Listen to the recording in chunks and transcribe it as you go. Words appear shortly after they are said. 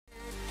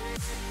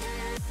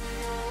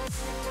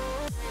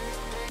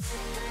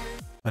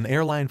An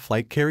airline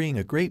flight carrying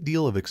a great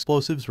deal of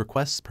explosives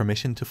requests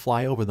permission to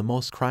fly over the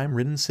most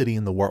crime-ridden city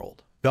in the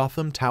world.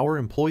 Gotham Tower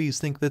employees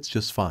think that's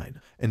just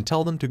fine and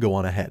tell them to go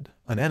on ahead.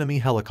 An enemy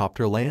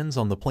helicopter lands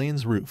on the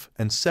plane's roof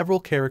and several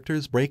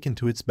characters break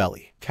into its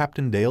belly.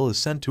 Captain Dale is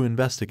sent to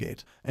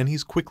investigate, and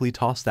he's quickly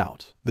tossed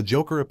out. The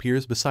Joker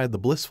appears beside the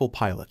blissful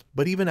pilot,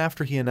 but even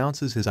after he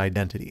announces his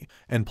identity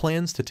and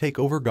plans to take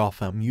over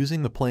Gotham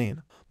using the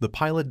plane, the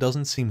pilot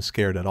doesn't seem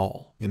scared at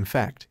all. In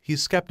fact,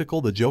 he's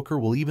skeptical the Joker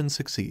will even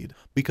succeed,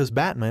 because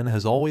Batman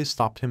has always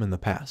stopped him in the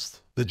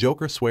past. The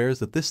Joker swears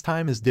that this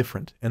time is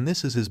different and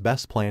this is his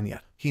best plan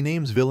yet. He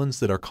names villains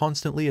that are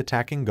constantly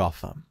attacking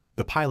Gotham.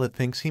 The pilot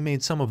thinks he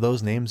made some of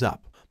those names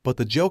up, but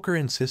the Joker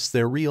insists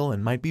they're real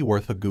and might be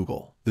worth a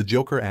Google. The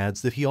Joker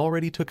adds that he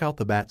already took out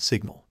the bat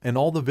signal, and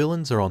all the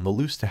villains are on the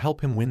loose to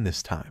help him win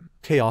this time.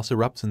 Chaos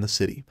erupts in the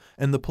city,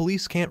 and the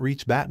police can't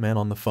reach Batman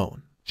on the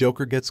phone.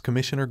 Joker gets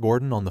Commissioner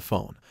Gordon on the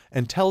phone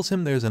and tells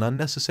him there's an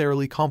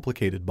unnecessarily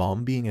complicated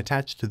bomb being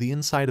attached to the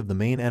inside of the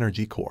main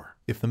energy core.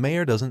 If the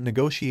mayor doesn't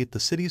negotiate the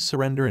city's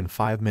surrender in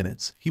 5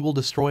 minutes, he will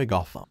destroy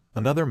Gotham.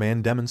 Another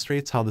man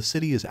demonstrates how the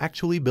city is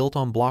actually built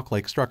on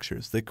block-like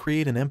structures that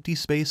create an empty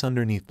space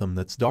underneath them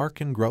that's dark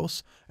and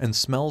gross and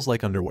smells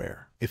like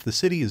underwear. If the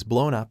city is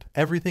blown up,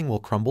 everything will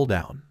crumble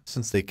down.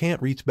 Since they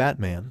can't reach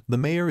Batman, the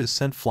mayor is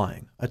sent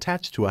flying,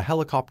 attached to a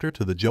helicopter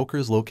to the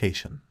Joker's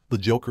location. The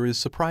Joker is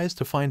surprised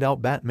to find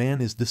out Batman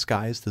is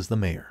disguised as the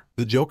mayor.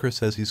 The Joker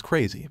says he's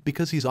crazy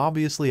because he's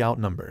obviously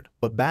outnumbered,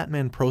 but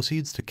Batman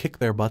proceeds to kick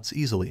their butts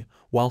easily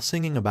while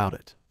singing about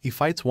it. He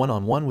fights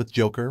one-on-one with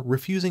Joker,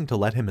 refusing to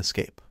let him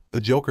escape.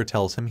 The Joker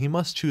tells him he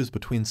must choose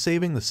between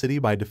saving the city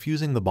by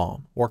defusing the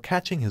bomb or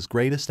catching his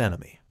greatest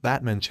enemy.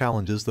 Batman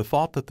challenges the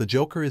thought that the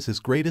Joker is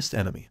his greatest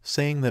enemy,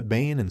 saying that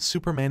Bane and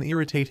Superman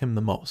irritate him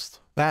the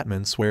most.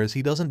 Batman swears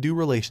he doesn't do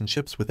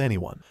relationships with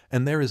anyone,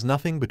 and there is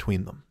nothing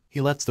between them.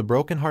 He lets the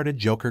broken-hearted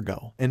Joker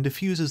go and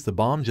defuses the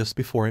bomb just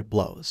before it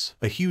blows.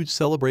 A huge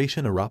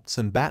celebration erupts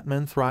and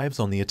Batman thrives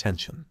on the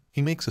attention.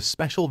 He makes a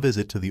special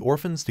visit to the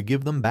orphans to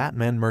give them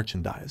Batman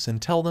merchandise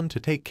and tell them to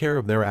take care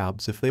of their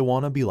abs if they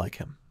want to be like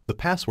him. The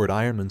password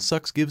Iron Man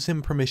Sucks gives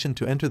him permission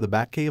to enter the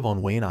Batcave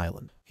on Wayne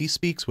Island. He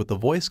speaks with the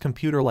voice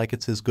computer like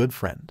it's his good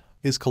friend.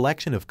 His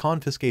collection of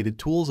confiscated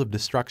tools of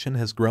destruction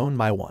has grown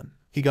by one.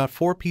 He got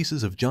 4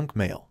 pieces of junk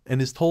mail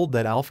and is told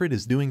that Alfred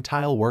is doing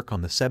tile work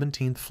on the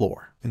 17th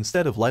floor.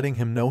 Instead of letting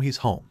him know he's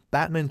home,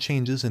 Batman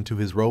changes into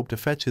his robe to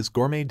fetch his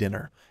gourmet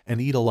dinner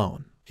and eat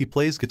alone. He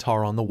plays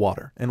guitar on the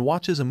water and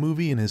watches a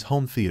movie in his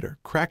home theater,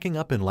 cracking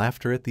up in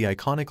laughter at the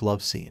iconic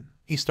love scene.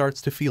 He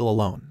starts to feel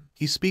alone.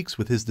 He speaks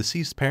with his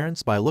deceased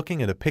parents by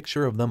looking at a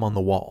picture of them on the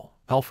wall.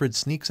 Alfred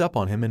sneaks up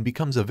on him and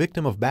becomes a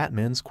victim of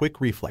Batman's quick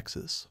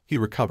reflexes. He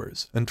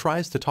recovers and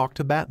tries to talk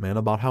to Batman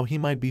about how he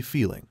might be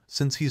feeling,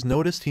 since he's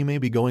noticed he may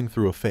be going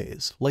through a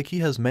phase, like he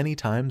has many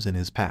times in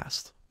his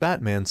past.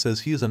 Batman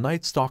says he is a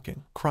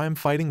night-stalking,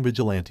 crime-fighting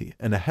vigilante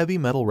and a heavy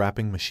metal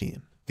rapping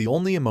machine. The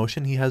only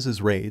emotion he has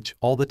is rage,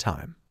 all the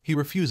time. He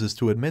refuses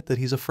to admit that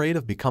he's afraid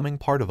of becoming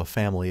part of a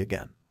family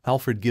again.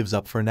 Alfred gives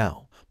up for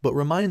now, but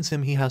reminds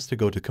him he has to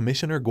go to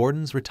Commissioner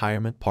Gordon's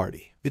retirement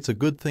party. It's a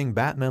good thing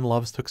Batman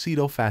loves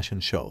tuxedo fashion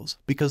shows,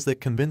 because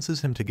that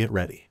convinces him to get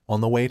ready. On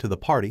the way to the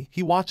party,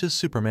 he watches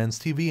Superman's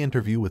TV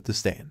interview with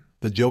disdain.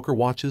 The Joker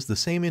watches the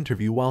same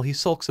interview while he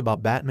sulks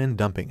about Batman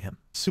dumping him.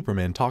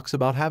 Superman talks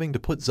about having to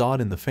put Zod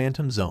in the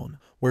Phantom Zone,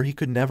 where he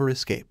could never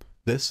escape.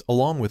 This,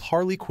 along with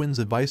Harley Quinn's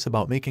advice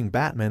about making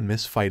Batman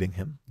miss fighting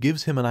him,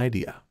 gives him an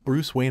idea.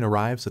 Bruce Wayne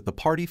arrives at the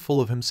party full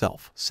of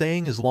himself,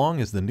 saying as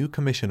long as the new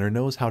commissioner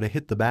knows how to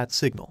hit the bat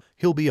signal,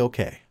 he'll be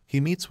okay.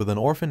 He meets with an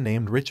orphan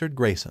named Richard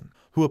Grayson,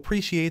 who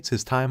appreciates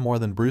his time more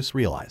than Bruce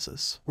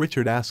realizes.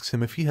 Richard asks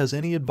him if he has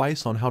any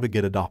advice on how to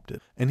get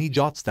adopted, and he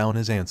jots down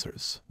his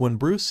answers. When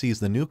Bruce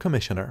sees the new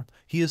commissioner,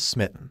 he is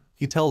smitten.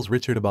 He tells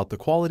Richard about the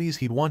qualities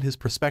he'd want his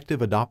prospective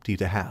adoptee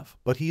to have,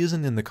 but he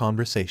isn't in the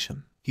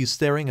conversation. He's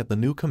staring at the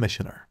new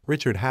commissioner.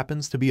 Richard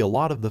happens to be a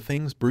lot of the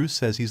things Bruce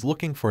says he's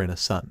looking for in a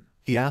son.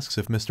 He asks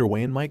if Mr.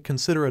 Wayne might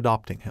consider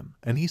adopting him,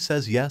 and he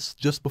says yes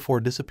just before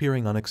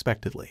disappearing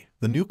unexpectedly.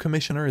 The new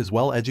commissioner is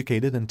well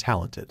educated and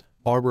talented.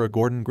 Barbara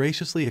Gordon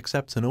graciously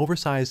accepts an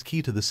oversized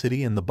key to the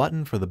city and the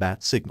button for the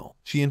bat signal.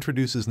 She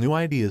introduces new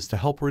ideas to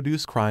help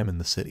reduce crime in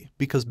the city,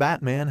 because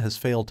Batman has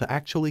failed to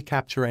actually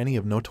capture any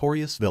of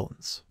Notorious'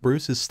 villains.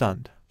 Bruce is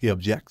stunned. He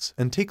objects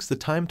and takes the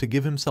time to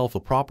give himself a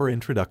proper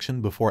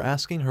introduction before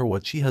asking her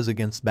what she has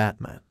against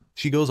Batman.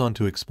 She goes on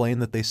to explain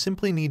that they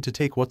simply need to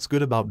take what's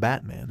good about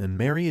Batman and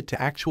marry it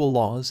to actual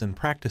laws and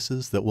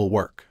practices that will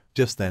work.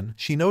 Just then,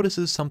 she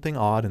notices something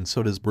odd, and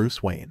so does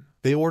Bruce Wayne.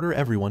 They order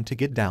everyone to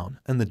get down,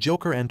 and the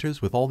Joker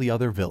enters with all the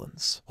other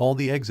villains. All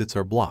the exits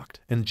are blocked,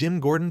 and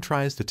Jim Gordon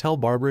tries to tell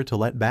Barbara to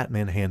let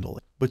Batman handle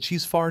it, but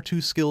she's far too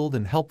skilled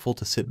and helpful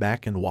to sit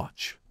back and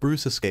watch.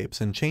 Bruce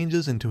escapes and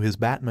changes into his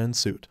Batman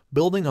suit,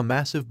 building a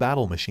massive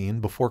battle machine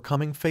before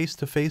coming face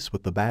to face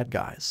with the bad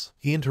guys.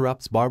 He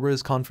interrupts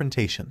Barbara's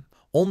confrontation,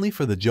 only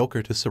for the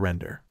Joker to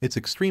surrender. It's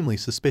extremely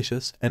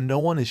suspicious, and no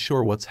one is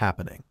sure what's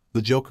happening.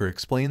 The Joker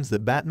explains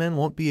that Batman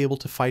won't be able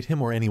to fight him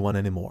or anyone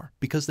anymore,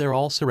 because they're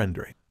all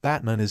surrendering.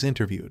 Batman is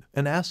interviewed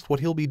and asked what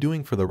he'll be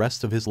doing for the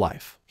rest of his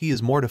life. He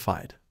is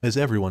mortified. As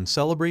everyone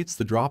celebrates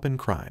the drop in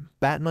crime,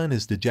 Batman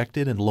is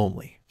dejected and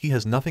lonely. He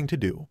has nothing to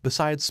do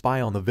besides spy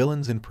on the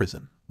villains in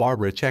prison.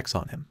 Barbara checks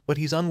on him, but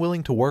he's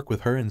unwilling to work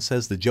with her and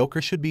says the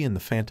Joker should be in the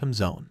Phantom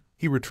Zone.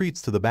 He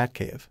retreats to the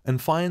Batcave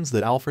and finds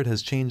that Alfred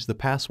has changed the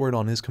password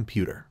on his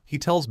computer. He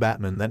tells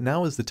Batman that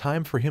now is the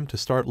time for him to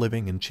start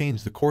living and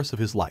change the course of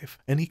his life,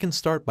 and he can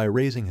start by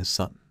raising his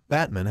son.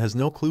 Batman has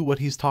no clue what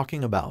he's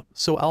talking about,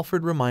 so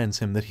Alfred reminds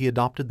him that he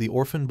adopted the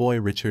orphan boy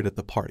Richard at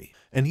the party,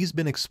 and he's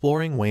been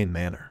exploring Wayne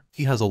Manor.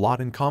 He has a lot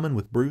in common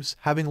with Bruce,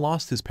 having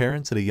lost his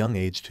parents at a young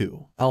age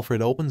too.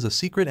 Alfred opens a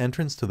secret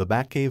entrance to the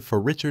Batcave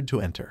for Richard to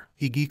enter.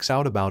 He geeks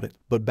out about it,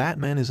 but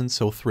Batman isn't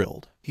so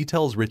thrilled. He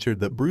tells Richard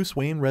that Bruce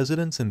Wayne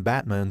residence in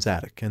Batman's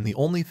attic, and the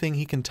only thing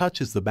he can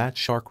touch is the Bat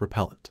Shark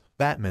repellent.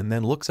 Batman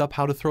then looks up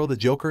how to throw the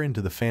Joker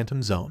into the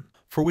Phantom Zone,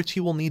 for which he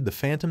will need the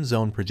Phantom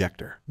Zone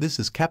projector. This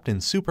is kept in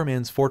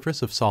Superman's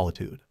Fortress of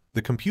Solitude.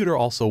 The computer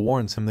also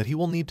warns him that he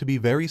will need to be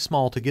very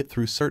small to get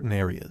through certain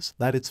areas,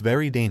 that it's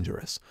very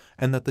dangerous,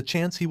 and that the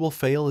chance he will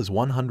fail is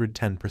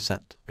 110%.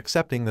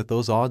 Accepting that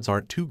those odds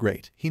aren't too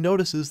great, he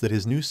notices that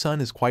his new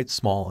son is quite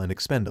small and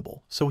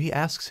expendable, so he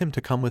asks him to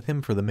come with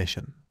him for the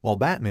mission. While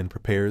Batman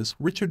prepares,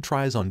 Richard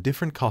tries on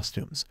different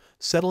costumes,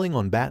 settling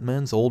on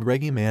Batman's old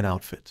Reggae Man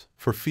outfit.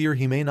 For fear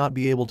he may not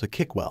be able to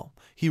kick well,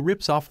 he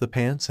rips off the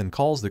pants and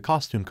calls the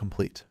costume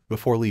complete.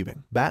 Before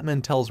leaving,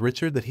 Batman tells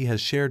Richard that he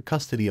has shared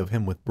custody of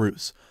him with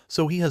Bruce,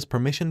 so he has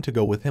permission to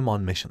go with him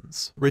on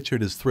missions.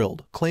 Richard is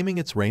thrilled, claiming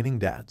it's raining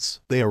dads.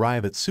 They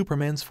arrive at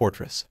Superman's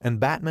fortress, and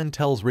Batman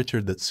tells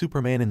Richard that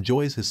Superman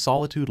enjoys his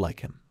solitude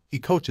like him. He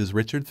coaches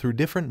Richard through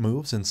different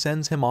moves and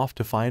sends him off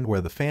to find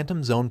where the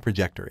Phantom Zone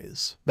projector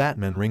is.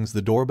 Batman rings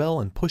the doorbell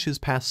and pushes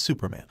past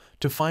Superman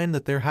to find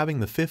that they're having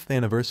the 5th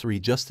anniversary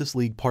Justice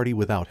League party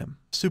without him.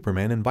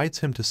 Superman invites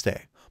him to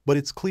stay, but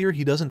it's clear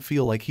he doesn't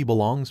feel like he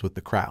belongs with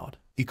the crowd.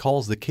 He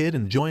calls the kid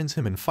and joins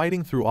him in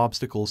fighting through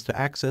obstacles to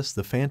access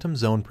the Phantom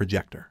Zone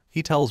projector.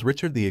 He tells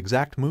Richard the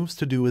exact moves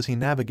to do as he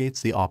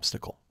navigates the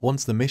obstacle.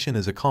 Once the mission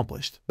is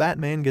accomplished,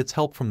 Batman gets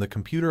help from the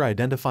computer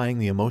identifying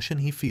the emotion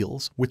he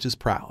feels, which is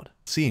proud.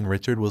 Seeing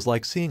Richard was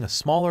like seeing a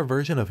smaller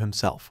version of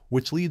himself,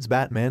 which leads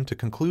Batman to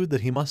conclude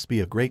that he must be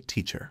a great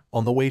teacher.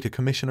 On the way to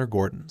Commissioner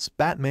Gordon's,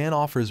 Batman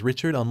offers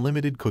Richard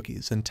unlimited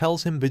cookies and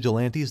tells him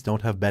vigilantes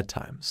don't have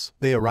bedtimes.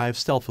 They arrive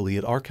stealthily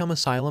at Arkham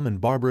Asylum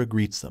and Barbara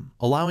greets them,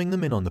 allowing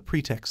them in on the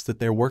pretext that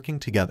they're working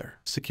together.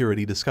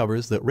 Security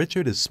discovers that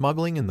Richard is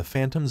smuggling in the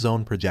Phantom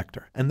Zone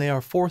projector, and they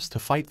are forced to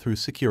fight through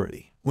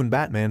security. When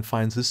Batman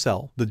finds his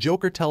cell, the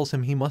Joker tells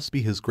him he must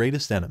be his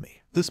greatest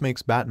enemy. This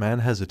makes Batman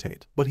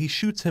hesitate, but he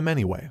shoots him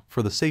anyway,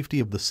 for the safety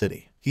of the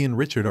city. He and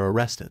Richard are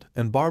arrested,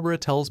 and Barbara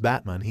tells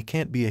Batman he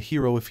can't be a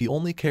hero if he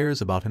only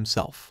cares about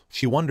himself.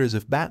 She wonders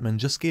if Batman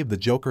just gave the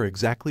Joker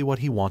exactly what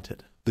he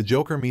wanted. The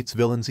Joker meets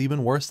villains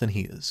even worse than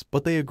he is,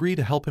 but they agree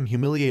to help him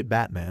humiliate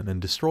Batman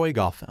and destroy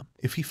Gotham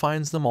if he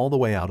finds them all the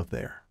way out of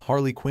there.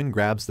 Harley Quinn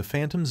grabs the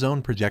Phantom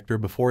Zone projector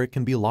before it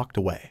can be locked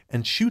away,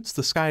 and shoots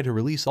the sky to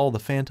release all the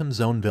Phantom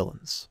Zone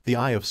villains. The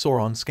Eye of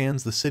Sauron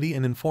scans the city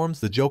and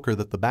informs the Joker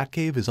that the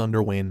Batcave is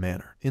under Wayne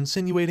Manor,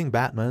 insinuating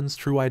Batman's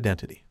true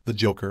identity. The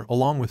Joker,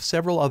 along with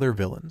several other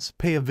villains,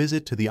 pay a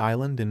visit to the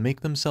island and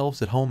make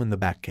themselves at home in the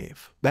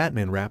Batcave.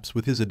 Batman raps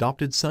with his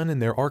adopted son in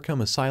their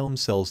Arkham Asylum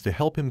cells to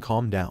help him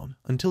calm down,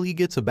 until he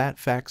gets a bat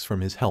fax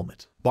from his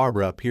helmet.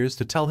 Barbara appears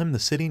to tell him the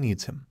city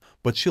needs him,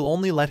 but she'll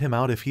only let him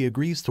out if he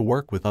agrees to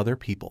work with other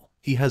people.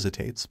 He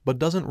hesitates, but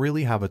doesn't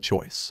really have a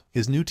choice.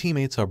 His new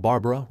teammates are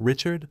Barbara,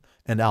 Richard,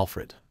 and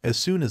Alfred. As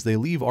soon as they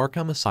leave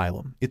Arkham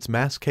Asylum, it's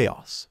mass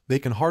chaos. They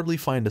can hardly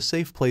find a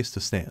safe place to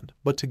stand,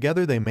 but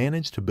together they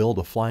manage to build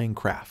a flying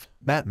craft.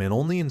 Batman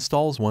only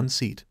installs one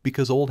seat,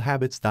 because old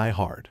habits die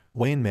hard.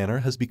 Wayne Manor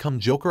has become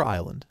Joker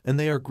Island, and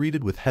they are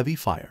greeted with heavy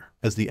fire.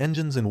 As the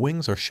engines and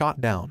wings are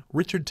shot down,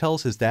 Richard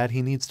tells his dad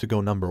he needs to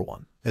go number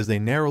 1. As they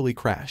narrowly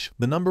crash,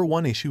 the number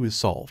 1 issue is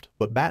solved,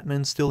 but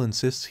Batman still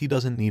insists he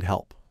doesn't need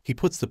help. He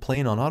puts the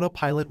plane on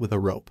autopilot with a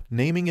rope,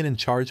 naming it in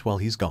charge while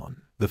he's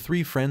gone. The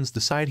 3 friends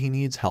decide he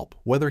needs help,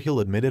 whether he'll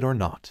admit it or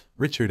not.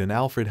 Richard and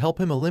Alfred help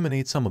him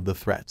eliminate some of the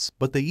threats,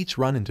 but they each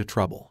run into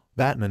trouble.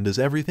 Batman does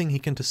everything he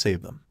can to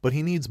save them, but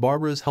he needs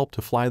Barbara's help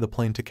to fly the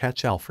plane to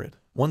catch Alfred.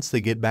 Once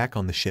they get back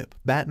on the ship,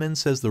 Batman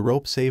says the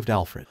rope saved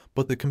Alfred,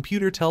 but the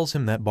computer tells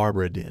him that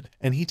Barbara did,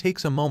 and he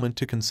takes a moment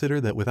to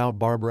consider that without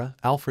Barbara,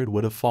 Alfred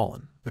would have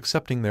fallen.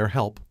 Accepting their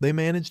help, they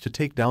manage to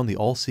take down the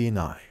all-seeing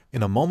eye.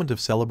 In a moment of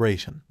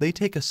celebration, they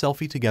take a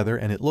selfie together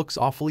and it looks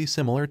awfully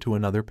similar to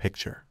another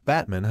picture.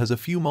 Batman has a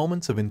few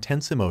moments of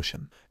intense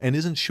emotion and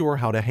isn't sure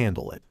how to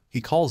handle it.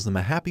 He calls them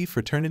a happy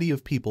fraternity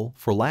of people,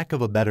 for lack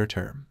of a better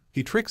term.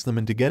 He tricks them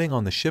into getting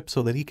on the ship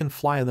so that he can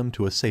fly them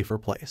to a safer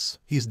place.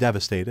 He's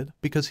devastated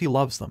because he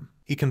loves them.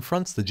 He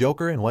confronts the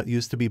Joker in what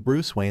used to be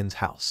Bruce Wayne's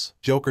house.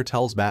 Joker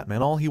tells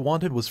Batman all he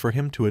wanted was for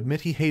him to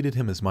admit he hated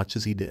him as much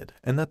as he did,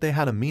 and that they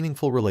had a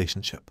meaningful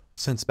relationship.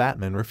 Since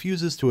Batman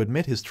refuses to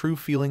admit his true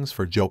feelings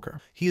for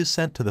Joker, he is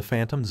sent to the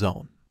Phantom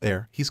Zone.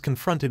 There, he's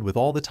confronted with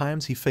all the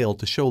times he failed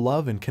to show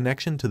love and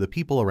connection to the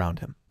people around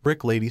him.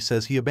 Brick Lady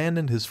says he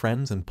abandoned his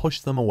friends and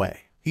pushed them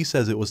away. He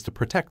says it was to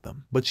protect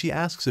them, but she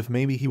asks if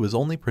maybe he was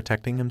only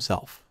protecting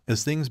himself.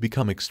 As things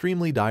become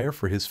extremely dire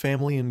for his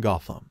family in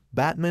Gotham,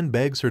 Batman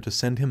begs her to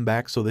send him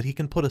back so that he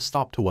can put a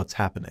stop to what's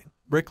happening.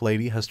 Brick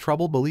Lady has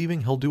trouble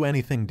believing he'll do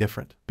anything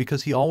different,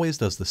 because he always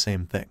does the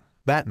same thing.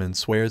 Batman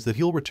swears that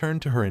he'll return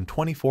to her in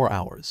 24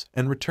 hours,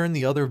 and return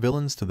the other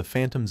villains to the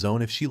Phantom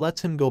Zone if she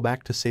lets him go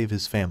back to save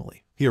his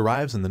family. He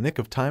arrives in the nick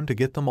of time to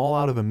get them all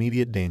out of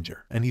immediate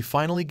danger, and he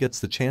finally gets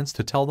the chance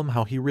to tell them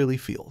how he really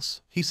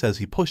feels. He says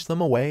he pushed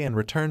them away and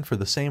returned for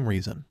the same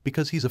reason,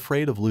 because he's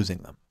afraid of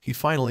losing them. He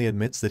finally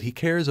admits that he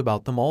cares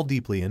about them all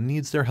deeply and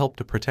needs their help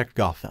to protect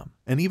Gotham,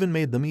 and even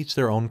made them each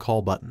their own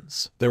call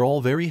buttons. They're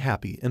all very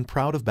happy and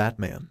proud of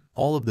Batman.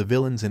 All of the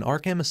villains in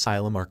Arkham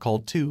Asylum are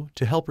called too,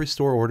 to help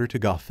restore order to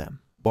Gotham.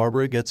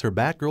 Barbara gets her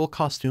Batgirl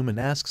costume and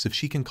asks if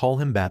she can call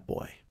him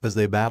Batboy. As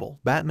they battle,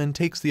 Batman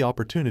takes the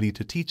opportunity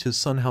to teach his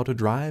son how to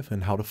drive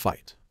and how to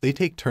fight. They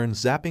take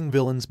turns zapping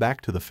villains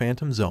back to the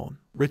Phantom Zone.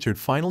 Richard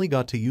finally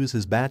got to use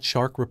his Bat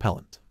Shark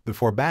repellent.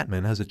 Before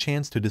Batman has a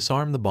chance to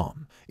disarm the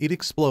bomb, it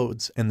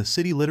explodes and the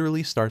city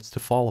literally starts to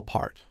fall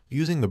apart.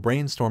 Using the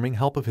brainstorming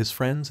help of his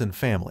friends and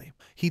family,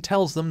 he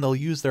tells them they'll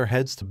use their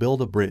heads to build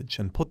a bridge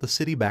and put the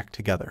city back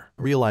together.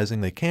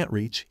 Realizing they can't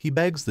reach, he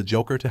begs the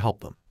Joker to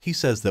help them. He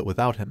says that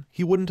without him,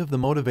 he wouldn't have the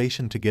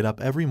motivation to get up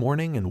every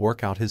morning and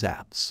work out his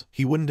abs.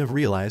 He wouldn't have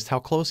realized how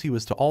close he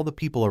was to all the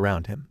people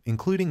around him,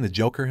 including the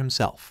Joker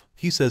himself.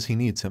 He says he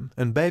needs him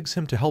and begs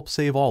him to help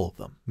save all of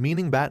them,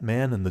 meaning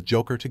Batman and the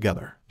Joker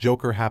together.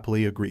 Joker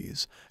happily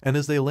agrees, and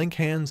as they link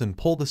hands and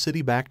pull the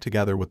city back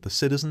together with the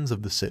citizens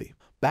of the city,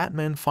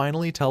 Batman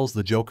finally tells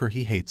the Joker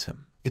he hates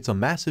him. It's a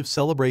massive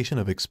celebration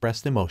of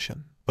expressed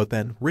emotion. But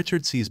then,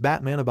 Richard sees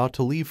Batman about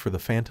to leave for the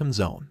Phantom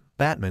Zone.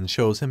 Batman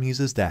shows him he's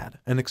his dad,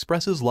 and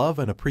expresses love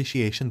and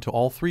appreciation to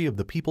all three of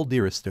the people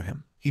dearest to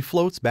him. He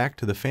floats back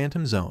to the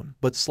Phantom Zone,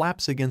 but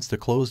slaps against a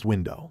closed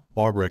window.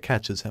 Barbara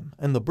catches him,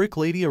 and the Brick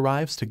Lady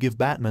arrives to give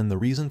Batman the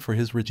reason for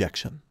his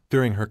rejection.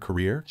 During her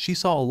career, she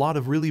saw a lot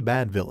of really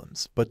bad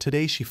villains, but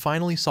today she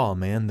finally saw a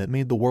man that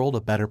made the world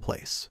a better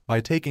place by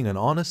taking an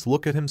honest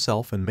look at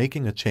himself and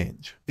making a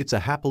change. It's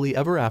a happily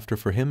ever after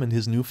for him and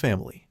his new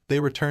family. They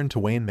return to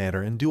Wayne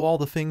Manor and do all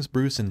the things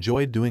Bruce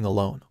enjoyed doing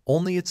alone,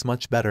 only it's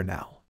much better now.